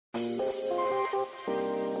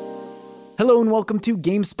Hello and welcome to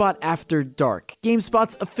GameSpot After Dark,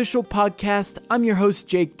 GameSpot's official podcast. I'm your host,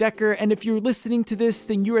 Jake Decker, and if you're listening to this,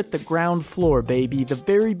 then you're at the ground floor, baby, the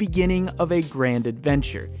very beginning of a grand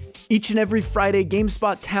adventure. Each and every Friday,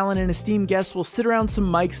 GameSpot talent and esteemed guests will sit around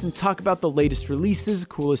some mics and talk about the latest releases,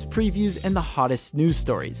 coolest previews, and the hottest news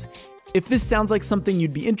stories. If this sounds like something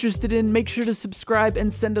you'd be interested in, make sure to subscribe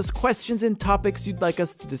and send us questions and topics you'd like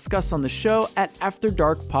us to discuss on the show at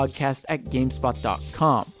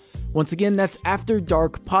afterdarkpodcast@gamespot.com. Once again, that's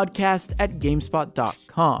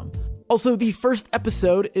afterdarkpodcast@gamespot.com. Also, the first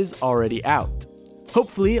episode is already out.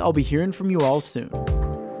 Hopefully, I'll be hearing from you all soon.